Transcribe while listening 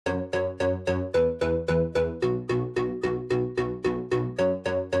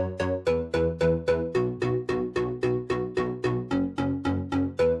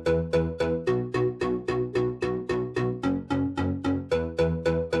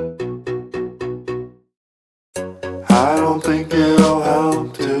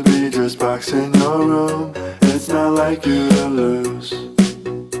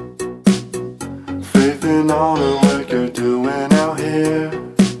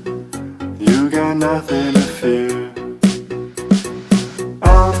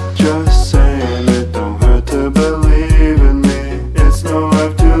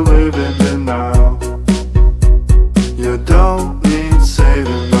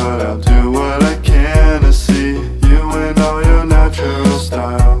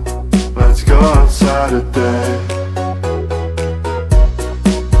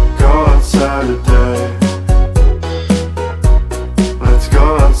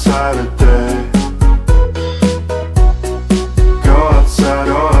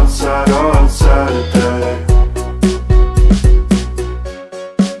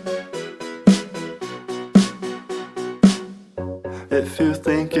If you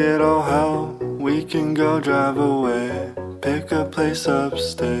think it'll help, we can go drive away, pick a place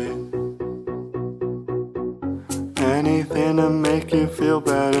upstate. Anything to make you feel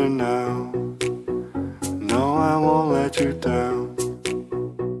better now. No, I won't let you down.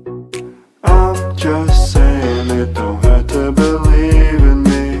 I'm just saying it don't hurt to believe in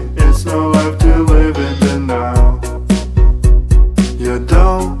me. It's no life to live in denial. You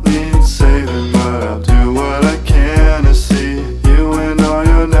don't need saving, but I'll do what I can to see you in all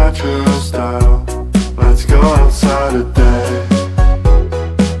your natural style. Let's go outside today.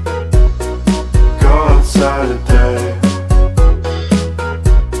 Go outside today.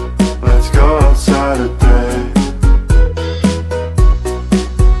 Let's go outside today.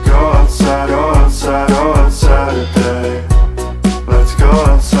 Go outside, go outside, go outside today. Let's go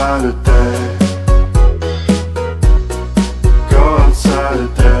outside today. Go outside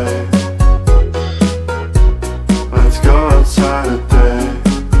today. Let's go outside today.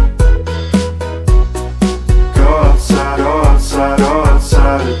 Go outside, go outside, go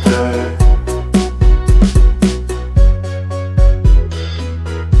outside today.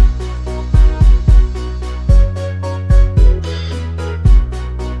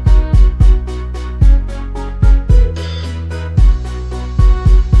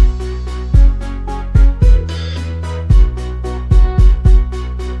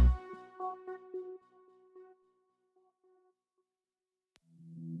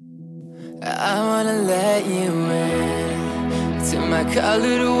 I wanna let you in to my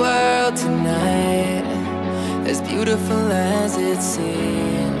colored world tonight. As beautiful as it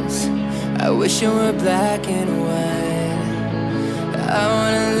seems, I wish it were black and white. I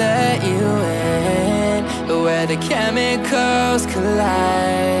wanna let you in where the chemicals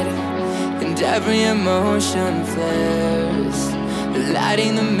collide and every emotion flares,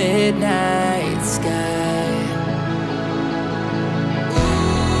 lighting the midnight sky.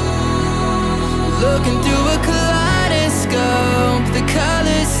 Looking through a kaleidoscope, the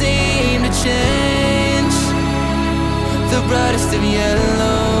colors seem to change. The brightest of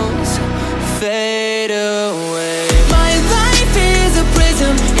yellows fade away. My life is a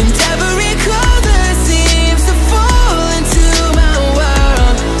prism, and every color seems to fall into my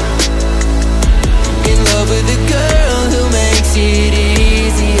world. In love with a girl who makes it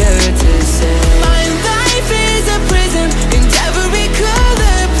easier to say. My life is a prism, and every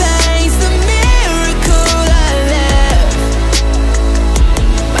color paints the miracle I live.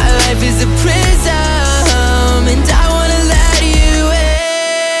 My life is a prism, and I wanna let you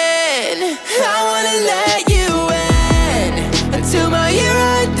in. I wanna let you in to my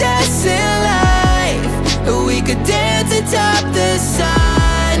iridescent life. We could dance atop the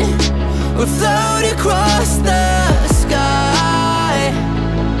sun or float across the sky.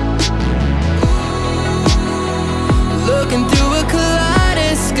 Looking through a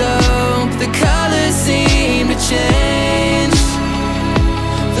kaleidoscope, the colors seem to change.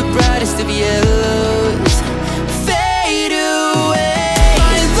 The brightest of yellow